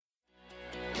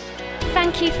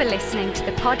Thank you for listening to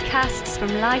the podcasts from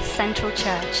Lifecentral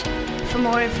Church. For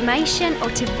more information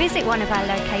or to visit one of our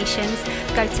locations,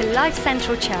 go to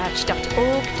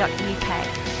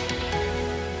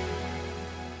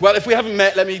lifecentralchurch.org.uk. Well, if we haven't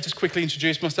met, let me just quickly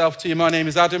introduce myself to you. My name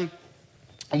is Adam.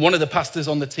 I'm one of the pastors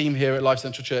on the team here at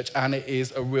Lifecentral Church, and it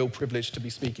is a real privilege to be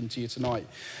speaking to you tonight.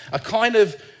 I kind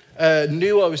of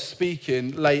knew I was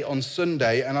speaking late on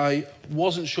Sunday, and I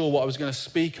wasn't sure what I was going to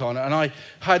speak on, and I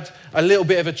had a little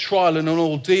bit of a trial and an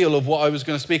ordeal of what I was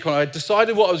going to speak on. I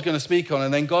decided what I was going to speak on,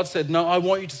 and then God said, no, I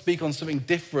want you to speak on something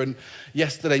different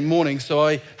yesterday morning, so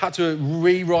I had to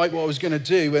rewrite what I was going to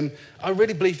do, and I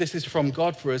really believe this is from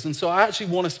God for us, and so I actually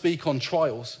want to speak on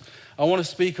trials. I want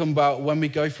to speak about when we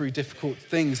go through difficult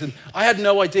things. And I had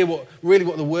no idea what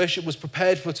the worship was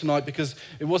prepared for tonight, because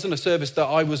it wasn't a service that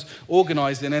I was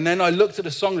organising. And then I looked at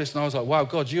the song list and I was like, wow,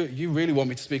 God, you really want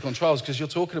me to speak on trials, because you're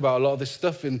talking about a lot of this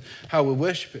stuff in how we're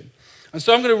worshipping. And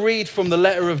so I'm going to read from the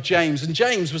letter of James. And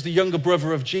James was the younger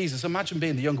brother of Jesus. Imagine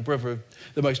being the younger brother of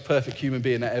the most perfect human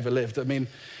being that ever lived. I mean,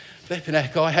 flipping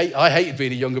heck, I hated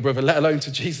being a younger brother, let alone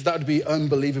to Jesus. That would be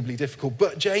unbelievably difficult.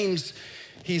 But James,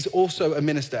 he's also a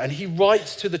minister, and he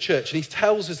writes to the church, and he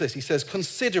tells us this. He says,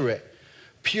 consider it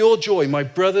pure joy, my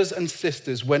brothers and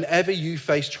sisters, whenever you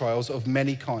face trials of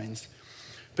many kinds,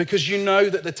 because you know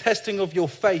that the testing of your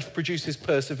faith produces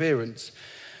perseverance.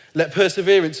 Let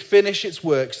perseverance finish its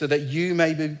work so that you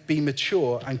may be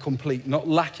mature and complete, not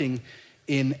lacking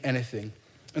in anything.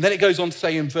 And then it goes on to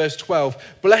say in verse 12,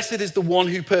 blessed is the one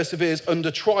who perseveres under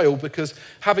trial, because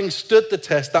having stood the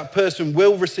test, that person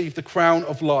will receive the crown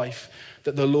of life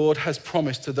that the Lord has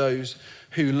promised to those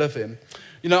who love him.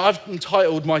 You know, I've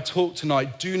entitled my talk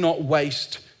tonight, Do Not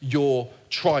Waste Your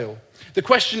Trial. The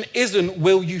question isn't,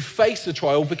 will you face a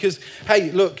trial? Because,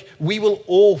 hey, look, we will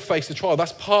all face a trial.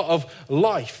 That's part of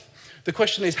life. The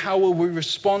question is, how will we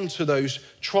respond to those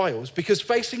trials? Because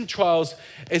facing trials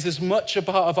is as much a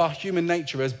part of our human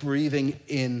nature as breathing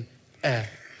in air.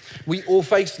 We all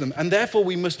face them, and therefore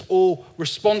we must all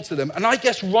respond to them. And I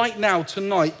guess right now,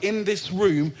 tonight, in this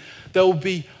room, there will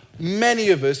be many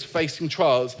of us facing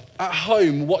trials. At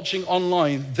home, watching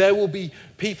online, there will be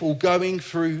people going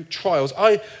through trials.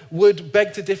 I would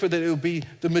beg to differ that it will be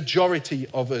the majority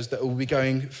of us that will be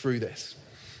going through this.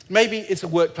 Maybe it's a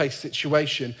workplace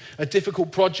situation, a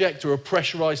difficult project or a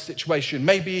pressurized situation.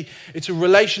 Maybe it's a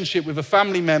relationship with a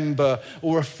family member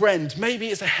or a friend. Maybe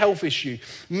it's a health issue.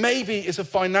 Maybe it's a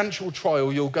financial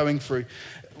trial you're going through.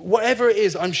 Whatever it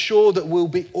is, I'm sure that we'll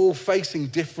be all facing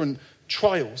different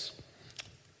trials.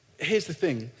 Here's the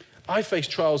thing. I face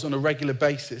trials on a regular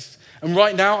basis. And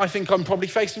right now, I think I'm probably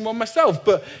facing one myself.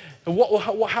 But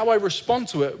how I respond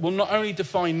to it will not only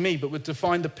define me, but will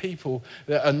define the people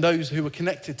and those who are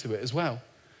connected to it as well.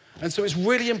 And so it's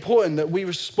really important that we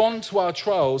respond to our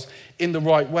trials in the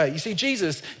right way. You see,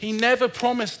 Jesus, he never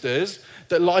promised us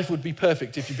that life would be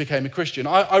perfect if you became a Christian.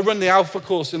 I run the Alpha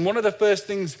course, and one of the first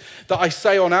things that I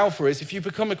say on Alpha is, if you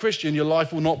become a Christian, your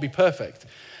life will not be perfect.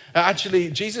 Actually,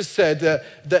 Jesus said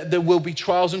that there will be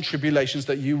trials and tribulations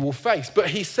that you will face. But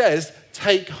he says,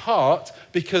 take heart,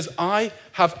 because I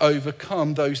have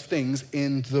overcome those things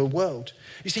in the world.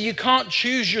 You see, you can't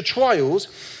choose your trials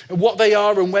and what they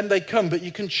are and when they come, but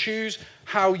you can choose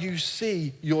how you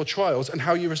see your trials and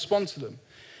how you respond to them.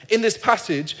 In this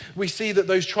passage, we see that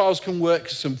those trials can work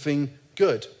something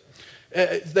good.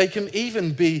 They can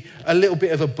even be a little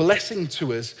bit of a blessing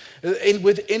to us.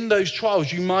 Within those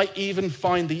trials, you might even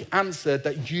find the answer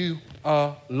that you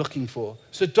are looking for.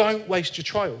 So don't waste your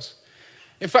trials.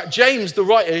 In fact, James, the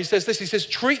writer, he says this, he says,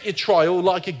 treat your trial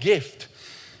like a gift.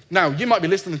 Now, you might be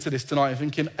listening to this tonight and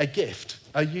thinking, a gift?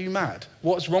 Are you mad?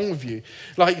 What's wrong with you?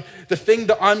 Like, the thing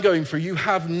that I'm going through, you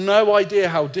have no idea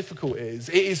how difficult it is.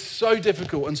 It is so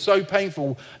difficult and so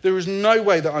painful. There is no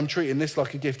way that I'm treating this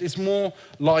like a gift. It's more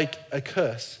like a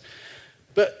curse.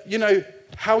 But, you know,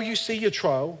 how you see your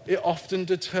trial, it often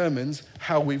determines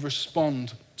how we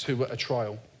respond to a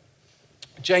trial.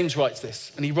 James writes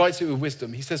this, and he writes it with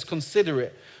wisdom. He says, consider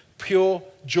it pure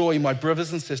joy, my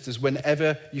brothers and sisters,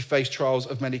 whenever you face trials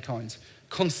of many kinds.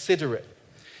 Consider it.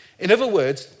 In other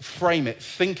words, frame it,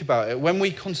 think about it. When we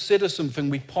consider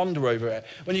something, we ponder over it.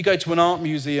 When you go to an art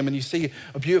museum and you see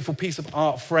a beautiful piece of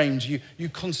art framed, you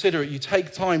consider it. You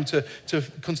take time to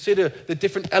consider the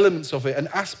different elements of it and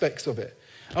aspects of it.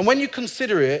 And when you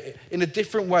consider it in a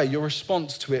different way, your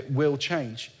response to it will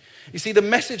change. You see, the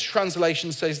Message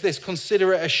translation says this,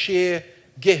 consider it a sheer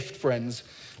gift, friends,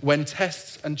 when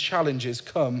tests and challenges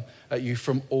come at you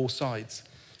from all sides.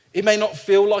 It may not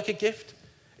feel like a gift.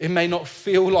 It may not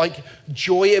feel like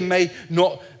joy. It may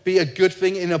not be a good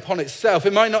thing in upon itself.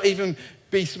 It might not even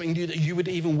be something that you would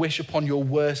even wish upon your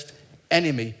worst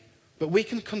enemy. but we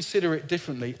can consider it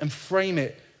differently and frame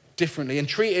it differently and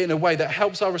treat it in a way that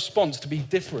helps our response to be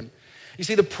different. You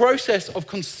see, the process of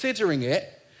considering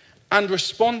it and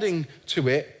responding to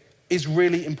it is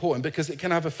really important because it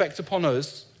can have effect upon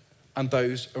us and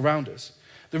those around us.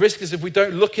 The risk is if we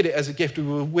don't look at it as a gift,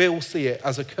 we will see it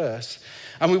as a curse,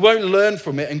 and we won't learn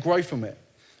from it and grow from it.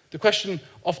 The question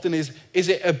often is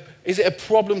it a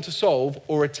problem to solve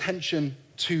or a tension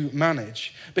to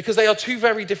manage? Because they are two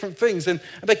very different things, and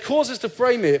they cause us to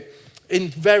frame it in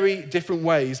very different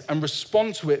ways and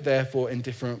respond to it, therefore, in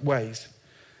different ways.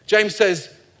 James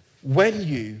says, when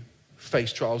you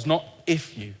face trials, not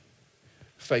if you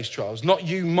face trials. Not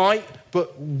you might,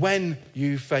 but when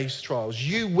you face trials.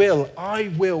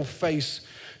 I will face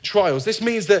trials. This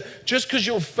means that just because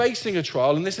you're facing a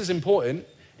trial, and this is important,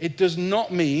 it does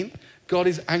not mean God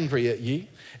is angry at you.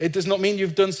 It does not mean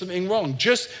you've done something wrong.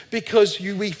 Just because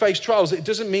we face trials, it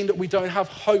doesn't mean that we don't have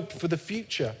hope for the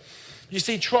future. You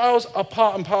see, trials are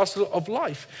part and parcel of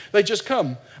life. They just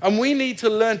come. And we need to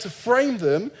learn to frame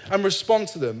them and respond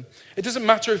to them. It doesn't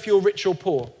matter if you're rich or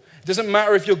poor. It doesn't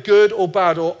matter if you're good or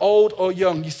bad or old or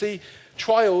young. You see,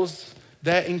 trials,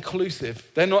 they're inclusive.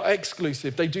 They're not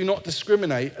exclusive. They do not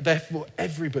discriminate. They're for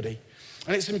everybody.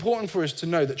 And it's important for us to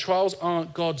know that trials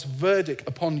aren't God's verdict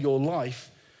upon your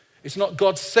life. It's not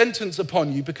God's sentence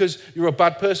upon you because you're a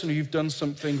bad person or you've done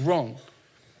something wrong.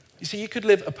 You see, you could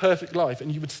live a perfect life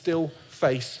and you would still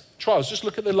face trials. Just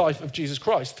look at the life of Jesus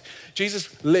Christ.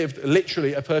 Jesus lived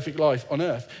literally a perfect life on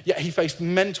earth, yet he faced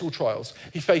mental trials,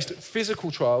 he faced physical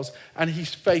trials, and he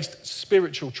faced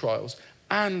spiritual trials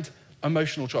and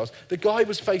emotional trials. The guy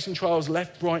was facing trials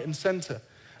left, right, and center,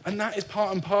 and that is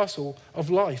part and parcel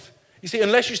of life. You see,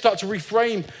 unless you start to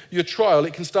reframe your trial,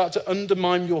 it can start to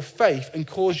undermine your faith and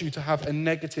cause you to have a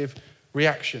negative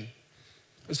reaction.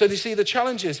 And so you see, the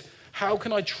challenge is, how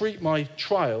can I treat my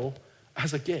trial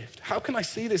as a gift? How can I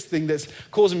see this thing that's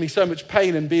causing me so much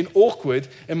pain and being awkward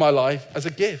in my life as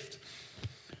a gift?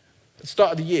 At the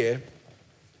start of the year,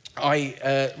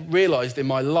 I realized in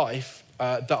my life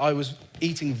that I was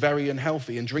eating very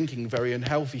unhealthy and drinking very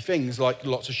unhealthy things like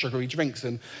lots of sugary drinks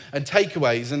and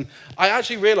takeaways. And I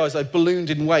actually realized I'd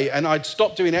ballooned in weight, and I'd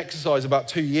stopped doing exercise about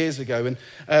 2 years ago.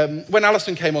 And when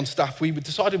Alison came on staff, we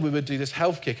decided we would do this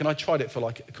health kick, and I tried it for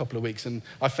like a couple of weeks, and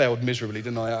I failed miserably,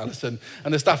 didn't I, Alison?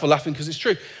 And the staff were laughing because it's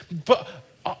true. But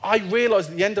I realized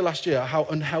at the end of last year how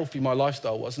unhealthy my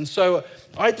lifestyle was. And so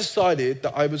I decided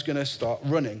that I was going to start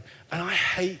running. And I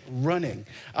hate running.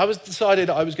 I decided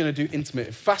that I was going to do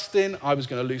intermittent fasting. I was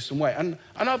going to lose some weight. And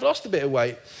I've lost a bit of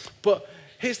weight. But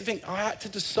here's the thing. I had to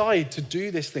decide to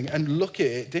do this thing and look at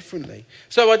it differently.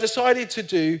 So I decided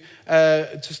to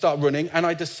start running. And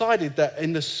I decided that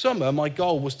in the summer, my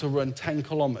goal was to run 10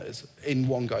 kilometers in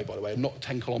one go, by the way. Not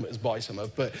 10 kilometers by summer,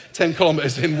 but 10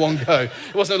 kilometers in one go.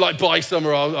 It wasn't like by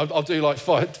summer, I'll do like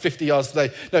 50 yards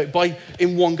today. No,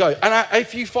 in one go. And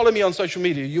if you follow me on social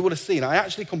media, you would have seen I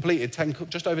actually completed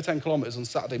just over 10 kilometers on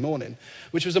Saturday morning,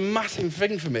 which was a massive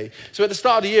thing for me. So at the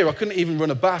start of the year, I couldn't even run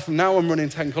a bath, and now I'm running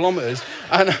 10 kilometers.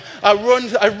 And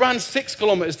I ran 6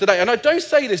 kilometers today. And I don't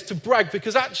say this to brag,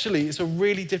 because actually it's a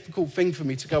really difficult thing for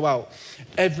me to go out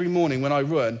every morning when I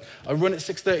run. I run at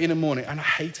 6:30 in the morning, and I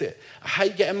hate it. I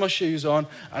hate getting my shoes on,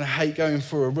 and I hate going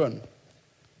for a run.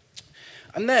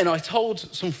 And then I told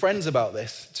some friends about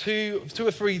this, two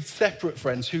or three separate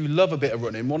friends who love a bit of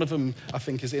running. One of them, I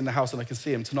think, is in the house, and I can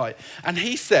see him tonight. And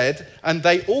he said, and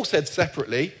they all said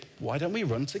separately, why don't we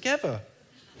run together?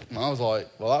 And I was like,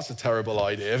 well, that's a terrible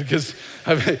idea, because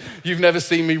you've never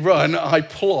seen me run. I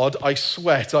plod, I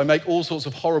sweat, I make all sorts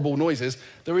of horrible noises.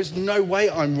 There is no way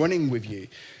I'm running with you.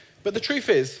 But the truth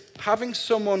is, having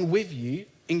someone with you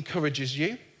encourages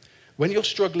you. When you're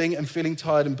struggling and feeling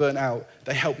tired and burnt out,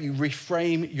 they help you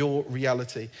reframe your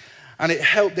reality. And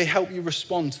they help you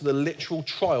respond to the literal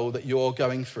trial that you're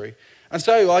going through. And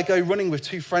so I go running with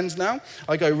two friends now.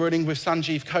 I go running with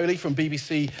Sanjeev Kohli from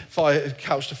BBC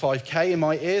Couch to 5K in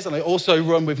my ears. And I also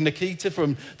run with Nikita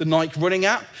from the Nike running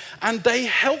app. And they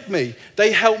help me.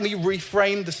 They help me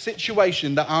reframe the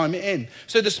situation that I'm in.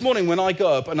 So this morning when I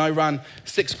got up and I ran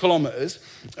 6 kilometers,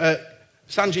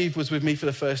 Sanjeev was with me for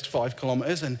the first 5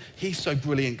 kilometers, and he's so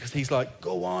brilliant because he's like,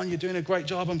 go on, you're doing a great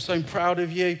job. I'm so proud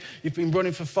of you. You've been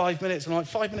running for 5 minutes. And I'm like,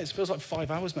 5 minutes feels like 5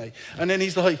 hours, mate. And then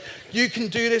he's like, you can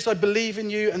do this. I believe in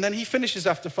you. And then he finishes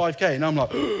after 5K, and I'm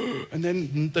like, and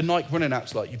then the Nike running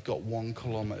app's like, you've got 1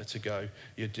 kilometer to go.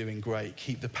 You're doing great.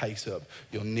 Keep the pace up.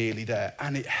 You're nearly there.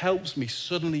 And it helps me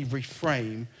suddenly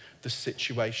reframe the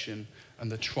situation and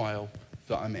the trial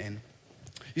that I'm in.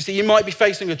 You see, you might be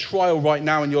facing a trial right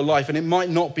now in your life, and it might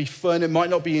not be fun, it might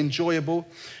not be enjoyable.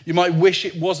 You might wish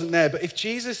it wasn't there, but if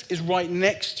Jesus is right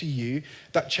next to you,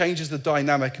 that changes the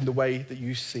dynamic and the way that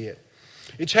you see it.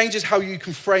 It changes how you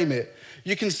can frame it.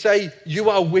 You can say, you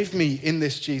are with me in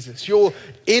this, Jesus. You're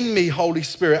in me, Holy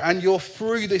Spirit, and you're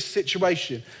through this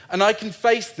situation. And I can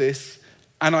face this,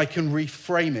 and I can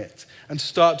reframe it and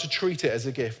start to treat it as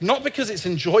a gift. Not because it's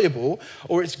enjoyable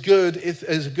or it's good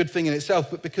as a good thing in itself,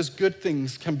 but because good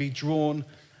things can be drawn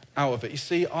out of it. You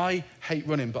see, I hate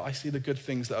running, but I see the good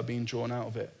things that are being drawn out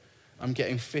of it. I'm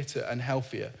getting fitter and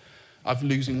healthier. I'm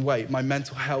losing weight. My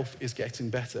mental health is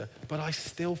getting better, but I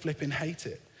still flipping hate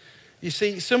it. You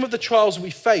see, some of the trials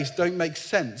we face don't make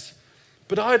sense,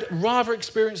 but I'd rather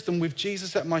experience them with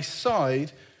Jesus at my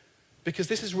side, because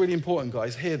this is really important,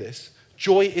 guys. Hear this.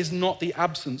 Joy is not the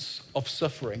absence of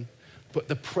suffering, but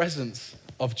the presence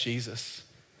of Jesus.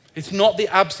 It's not the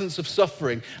absence of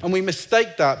suffering, and we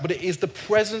mistake that, but it is the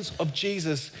presence of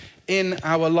Jesus in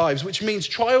our lives, which means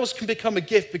trials can become a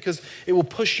gift because it will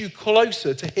push you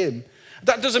closer to him.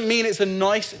 That doesn't mean it's a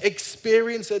nice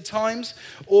experience at times,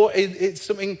 or it's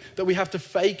something that we have to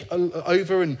fake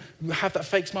over and have that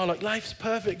fake smile like, life's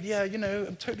perfect, yeah,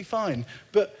 I'm totally fine.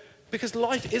 But because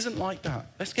life isn't like that.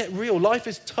 Let's get real. Life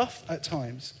is tough at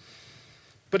times.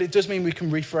 But it does mean we can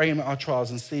reframe our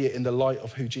trials and see it in the light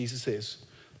of who Jesus is,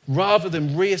 rather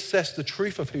than reassess the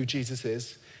truth of who Jesus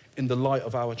is in the light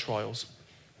of our trials.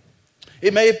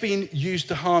 It may have been used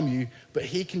to harm you, but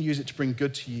he can use it to bring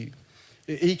good to you.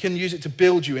 He can use it to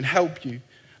build you and help you.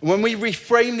 And when we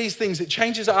reframe these things, it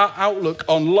changes our outlook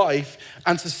on life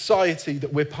and society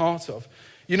that we're part of.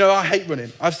 I hate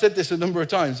running. I've said this a number of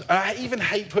times. I even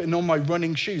hate putting on my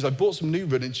running shoes. I bought some new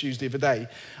running shoes the other day,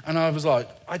 and I was like,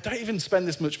 I don't even spend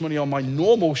this much money on my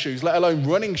normal shoes, let alone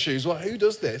running shoes. Well, who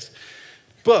does this?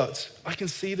 But I can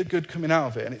see the good coming out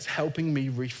of it, and it's helping me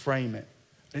reframe it.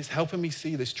 It's helping me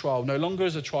see this trial no longer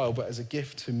as a trial, but as a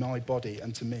gift to my body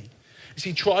and to me. You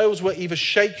see, trials will either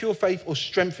shake your faith or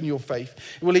strengthen your faith.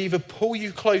 It will either pull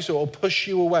you closer or push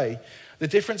you away. The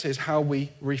difference is how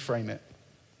we reframe it.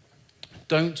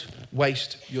 Don't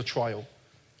waste your trial.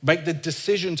 Make the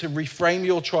decision to reframe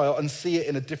your trial and see it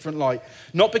in a different light.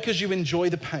 Not because you enjoy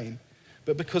the pain,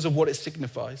 but because of what it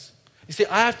signifies. You see,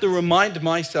 I have to remind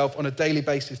myself on a daily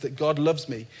basis that God loves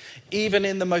me. Even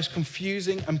in the most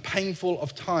confusing and painful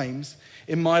of times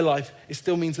in my life, it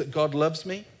still means that God loves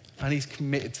me and he's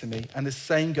committed to me. And the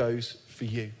same goes for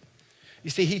you.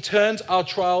 You see, he turns our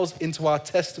trials into our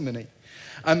testimony.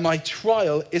 And my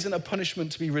trial isn't a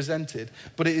punishment to be resented,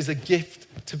 but it is a gift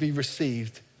to be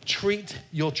received. Treat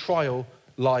your trial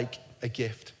like a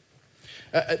gift.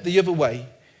 The other way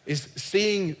is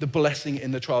seeing the blessing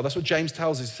in the trial. That's what James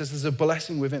tells us. He says there's a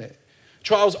blessing within it.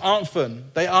 Trials aren't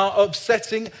fun. They are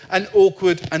upsetting and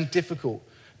awkward and difficult,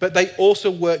 but they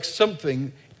also work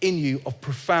something in you of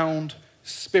profound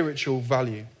spiritual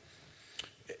value.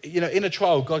 In a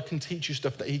trial, God can teach you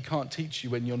stuff that he can't teach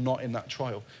you when you're not in that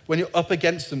trial. When you're up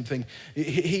against something,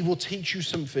 he will teach you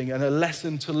something and a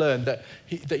lesson to learn that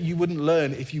you wouldn't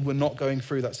learn if you were not going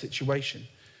through that situation.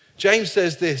 James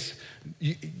says this,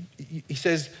 he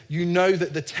says, you know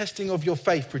that the testing of your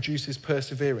faith produces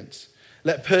perseverance.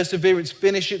 Let perseverance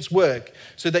finish its work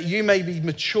so that you may be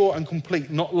mature and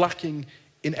complete, not lacking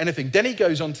in anything. Then he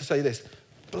goes on to say this,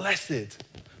 blessed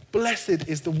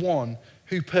is the one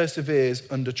who perseveres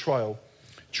under trial.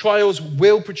 Trials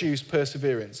will produce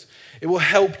perseverance. It will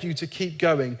help you to keep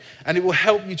going, and it will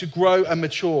help you to grow and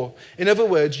mature. In other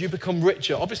words, you become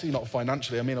richer. Obviously not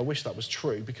financially. I wish that was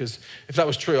true, because if that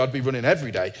was true, I'd be running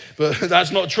every day. But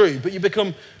that's not true. But you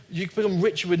become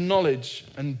richer with knowledge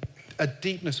and a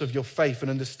deepness of your faith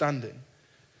and understanding.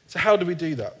 So how do we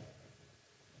do that?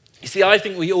 You see, I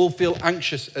think we all feel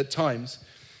anxious at times.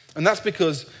 And that's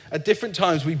because at different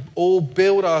times we all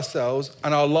build ourselves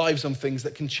and our lives on things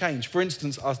that can change. For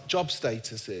instance, our job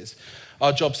statuses,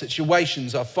 our job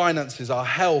situations, our finances, our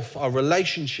health, our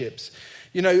relationships.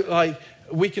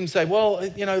 We can say, well,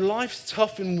 life's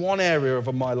tough in one area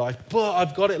of my life, but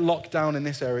I've got it locked down in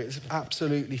this area. It's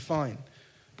absolutely fine.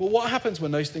 But what happens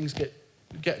when those things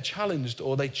get challenged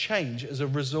or they change as a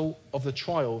result of the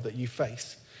trial that you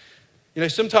face?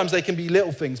 Sometimes they can be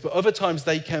little things, but other times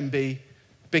they can be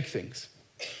big things.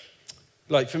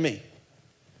 Like for me,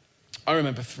 I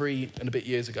remember 3 and a bit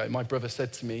years ago, my brother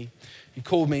said to me, he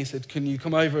called me, he said, can you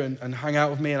come over and hang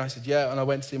out with me? And I said, yeah, and I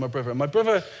went to see my brother. And my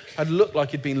brother had looked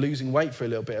like he'd been losing weight for a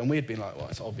little bit, and we had been like, well,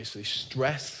 it's obviously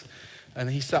stress. And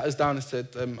he sat us down and said,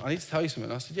 I need to tell you something.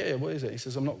 And I said, yeah, what is it? He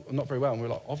says, I'm not very well. And we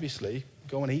were like, obviously,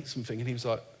 go and eat something. And he was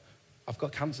like, I've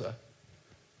got cancer.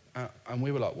 And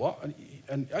we were like, what?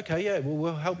 And okay, yeah, well,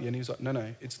 we'll help you. And he was like,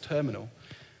 no, it's terminal.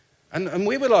 And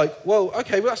we were like, well,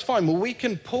 okay, well, that's fine. Well, we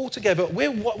can pull together.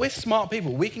 We're smart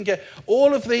people. We can get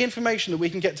all of the information that we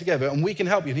can get together and we can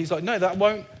help you. And he's like, no, that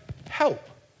won't help.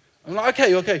 I'm like,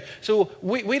 okay. So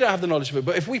we don't have the knowledge of it.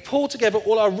 But if we pull together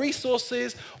all our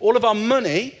resources, all of our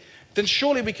money, then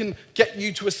surely we can get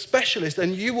you to a specialist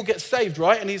and you will get saved,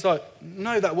 right? And he's like,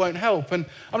 no, that won't help. And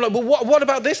I'm like, well, what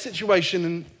about this situation?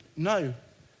 And no,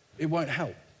 it won't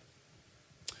help.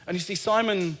 And you see,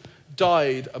 Simon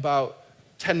died about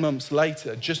 10 months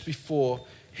later, just before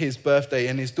his birthday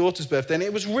and his daughter's birthday. And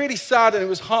it was really sad and it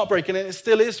was heartbreaking, and it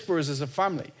still is for us as a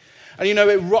family. And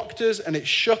it rocked us and it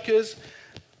shook us.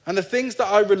 And the things that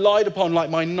I relied upon,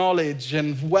 like my knowledge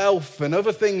and wealth and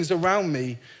other things around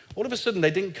me, all of a sudden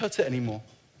they didn't cut it anymore.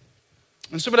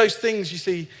 And some of those things, you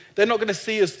see, they're not going to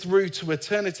see us through to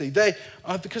eternity. They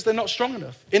are because they're not strong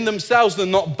enough. In themselves, they're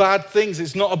not bad things.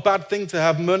 It's not a bad thing to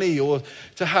have money or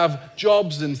to have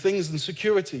jobs and things and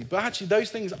security. But actually,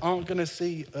 those things aren't going to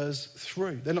see us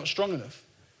through. They're not strong enough.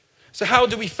 So how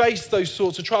do we face those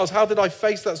sorts of trials? How did I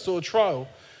face that sort of trial?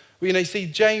 Well, you see,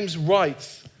 James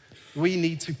writes, we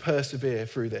need to persevere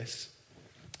through this.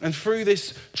 And through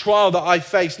this trial that I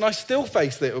faced, and I still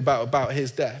face it about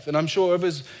his death, and I'm sure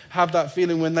others have that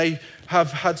feeling when they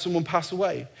have had someone pass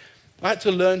away. I had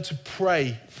to learn to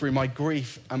pray through my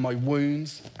grief and my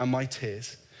wounds and my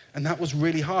tears. And that was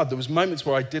really hard. There was moments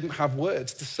where I didn't have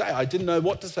words to say. I didn't know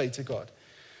what to say to God.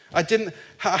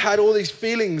 I had all these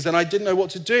feelings and I didn't know what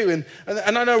to do. And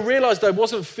then I realized I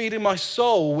wasn't feeding my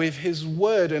soul with his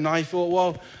word. And I thought,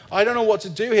 well, I don't know what to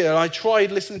do here. And I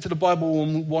tried listening to the Bible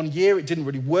one year. It didn't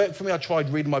really work for me. I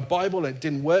tried reading my Bible and it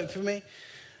didn't work for me.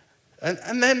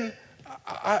 And then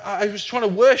I was trying to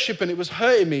worship and it was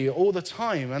hurting me all the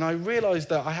time. And I realized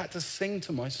that I had to sing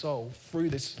to my soul through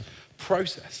this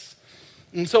process.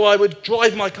 And so I would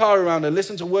drive my car around and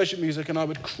listen to worship music and I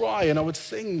would cry and I would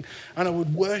sing and I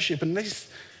would worship. And this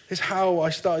is how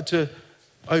I started to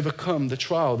overcome the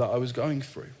trial that I was going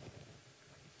through.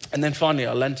 And then finally,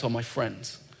 I lent on my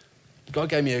friends. God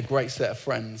gave me a great set of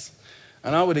friends.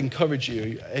 And I would encourage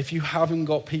you, if you haven't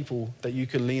got people that you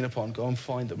can lean upon, go and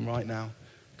find them right now.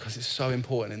 Because it's so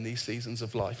important in these seasons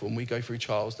of life when we go through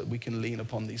trials that we can lean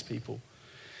upon these people.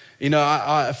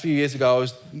 A few years ago, I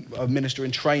was a minister in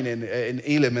training in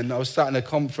Elim, and I was sat in a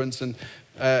conference, and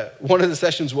one of the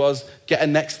sessions was get a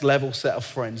next level set of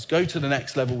friends. Go to the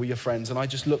next level with your friends. And I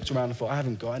just looked around and thought, I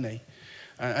haven't got any.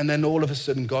 And then all of a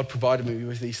sudden, God provided me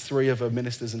with these 3 other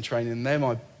ministers in training, and they're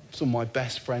some of my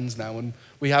best friends now. And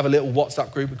we have a little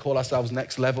WhatsApp group. We call ourselves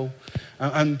Next Level.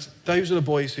 And those are the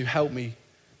boys who helped me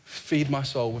feed my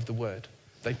soul with the word.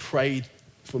 They prayed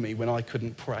for me when I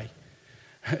couldn't pray.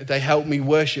 They helped me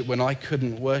worship when I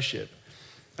couldn't worship.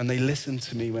 And they listened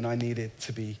to me when I needed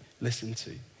to be listened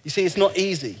to. You see, it's not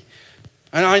easy.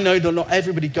 And I know that not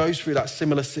everybody goes through that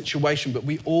similar situation, but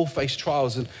we all face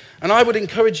trials. And I would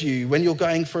encourage you, when you're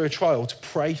going through a trial, to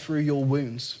pray through your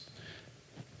wounds,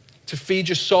 to feed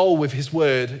your soul with his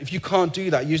word. If you can't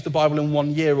do that, use the Bible in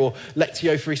 1 year or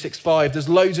Lectio 365. There's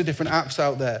loads of different apps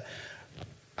out there.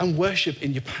 And worship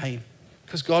in your pain,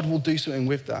 because God will do something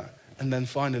with that. And then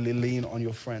finally, lean on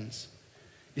your friends.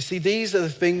 You see, these are the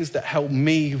things that helped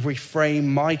me reframe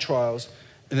my trials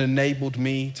and enabled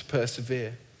me to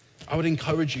persevere. I would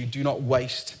encourage you, do not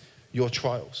waste your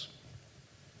trials.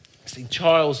 See,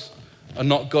 trials are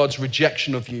not God's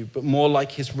rejection of you, but more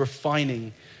like his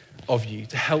refining of you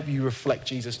to help you reflect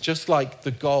Jesus, just like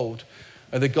the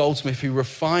goldsmith who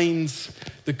refines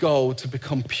the gold to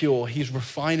become pure. He's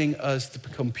refining us to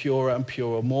become purer and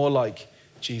purer, more like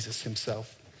Jesus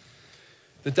himself.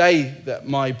 The day that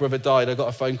my brother died, I got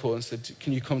a phone call and said,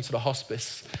 can you come to the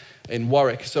hospice in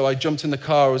Warwick? So I jumped in the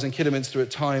car. I was in Kidderminster at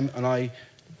the time, and I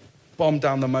bombed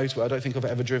down the motorway. I don't think I've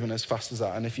ever driven as fast as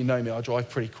that. And if you know me, I drive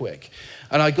pretty quick.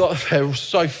 And I got there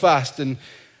so fast, and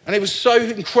it was so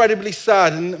incredibly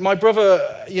sad. And my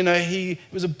brother, he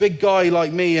was a big guy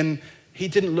like me, and he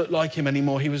didn't look like him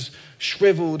anymore. He was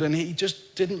shriveled, and he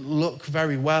just didn't look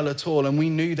very well at all. And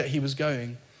we knew that he was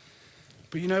going.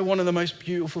 But one of the most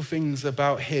beautiful things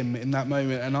about him in that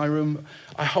moment, and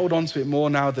I hold on to it more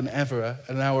now than ever,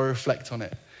 and now I reflect on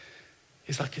it,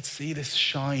 is I could see this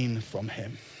shine from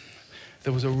him.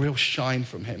 There was a real shine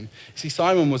from him. See,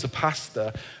 Simon was a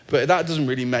pastor, but that doesn't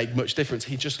really make much difference.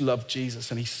 He just loved Jesus,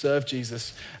 and he served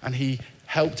Jesus, and he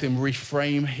helped him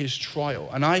reframe his trial.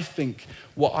 And I think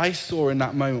what I saw in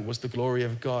that moment was the glory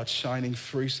of God shining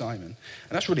through Simon. And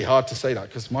that's really hard to say that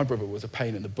because my brother was a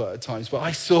pain in the butt at times, but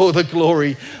I saw the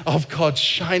glory of God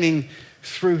shining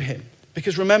through him.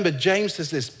 Because remember, James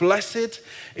says this, blessed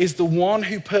is the one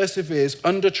who perseveres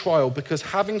under trial, because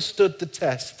having stood the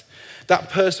test, that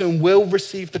person will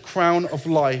receive the crown of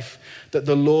life that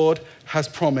the Lord has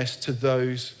promised to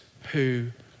those who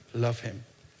love him.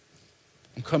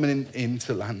 I'm coming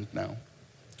into land now.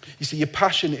 You see, your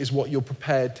passion is what you're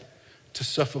prepared to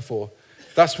suffer for.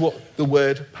 That's what the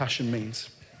word passion means.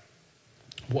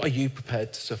 What are you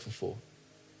prepared to suffer for?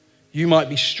 You might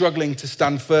be struggling to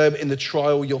stand firm in the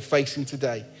trial you're facing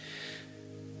today.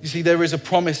 You see, there is a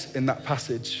promise in that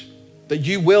passage that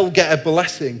you will get a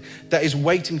blessing that is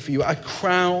waiting for you, a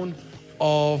crown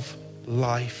of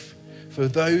life for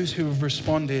those who have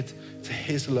responded to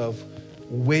his love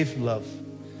with love.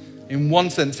 In one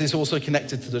sense, it's also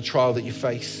connected to the trial that you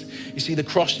face. You see, the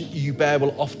cross that you bear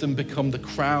will often become the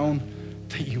crown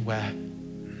that you wear.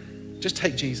 Just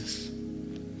take Jesus.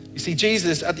 You see,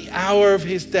 Jesus, at the hour of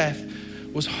his death,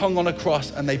 was hung on a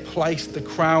cross and they placed the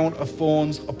crown of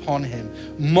thorns upon him,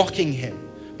 mocking him.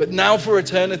 But now for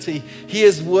eternity, he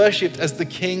is worshipped as the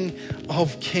King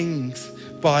of Kings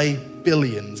by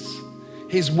billions.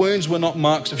 His wounds were not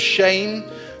marks of shame,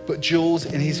 but jewels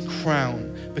in his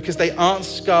crown, because they aren't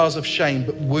scars of shame,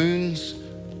 but wounds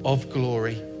of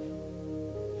glory.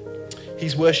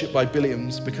 He's worshipped by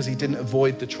billions because he didn't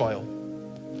avoid the trial,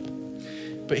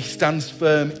 but he stands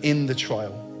firm in the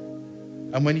trial.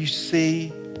 And when you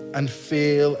see and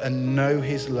feel and know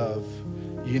his love,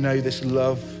 you know this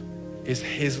love is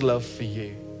his love for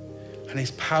you. And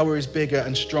his power is bigger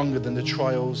and stronger than the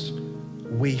trials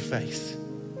we face.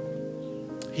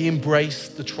 He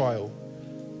embraced the trial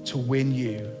to win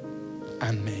you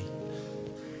and me.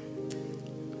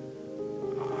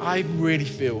 I really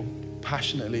feel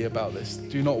passionately about this.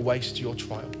 Do not waste your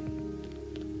trial,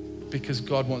 because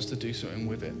God wants to do something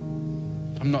with it.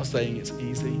 I'm not saying it's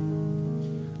easy.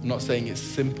 I'm not saying it's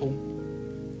simple.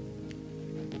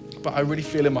 But I really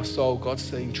feel in my soul, God's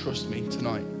saying, trust me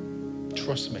tonight.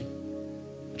 Trust me.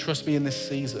 Trust me in this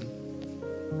season.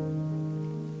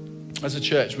 As a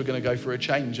church, we're going to go for a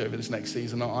change over this next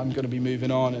season. I'm going to be moving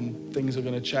on and things are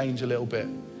going to change a little bit.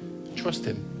 Trust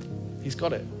him. He's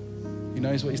got it. He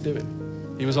knows what he's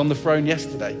doing. He was on the throne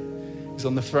yesterday. He's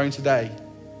on the throne today.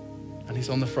 And he's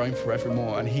on the throne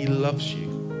forevermore. And he loves you.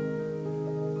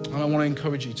 And I want to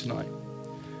encourage you tonight.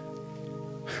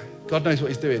 God knows what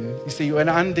he's doing. You see, when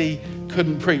Andy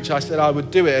couldn't preach, I said I would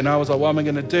do it. And I was like, what am I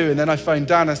going to do? And then I phoned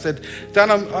Dan. I said,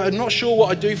 Dan, I'm not sure what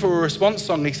I do for a response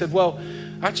song. And he said, well,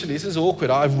 actually, this is awkward.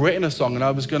 I've written a song and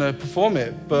I was going to perform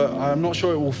it, but I'm not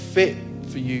sure it will fit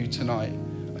for you tonight.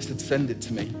 I said, send it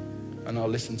to me and I'll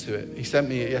listen to it. He sent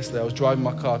me it yesterday. I was driving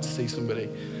my car to see somebody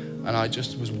and I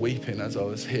just was weeping as I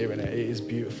was hearing it. It is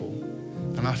beautiful.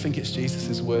 And I think it's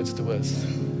Jesus' words to us.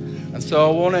 And so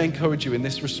I want to encourage you in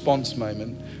this response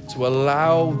moment to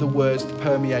allow the words to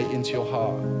permeate into your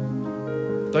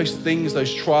heart. Those things,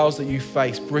 those trials that you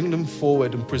face, bring them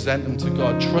forward and present them to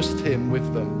God. Trust him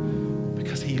with them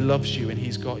because he loves you and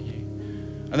he's got you.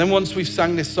 And then once we've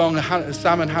sang this song,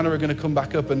 Sam and Hannah are going to come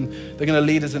back up and they're going to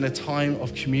lead us in a time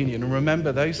of communion. And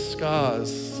remember, those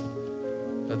scars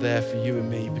are there for you and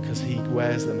me because he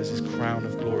wears them as his crown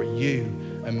of glory. You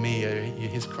and me are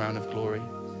his crown of glory.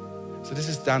 So this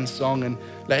is Dan's song, and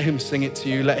let him sing it to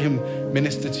you. Let him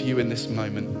minister to you in this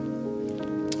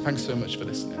moment. Thanks so much for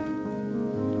listening.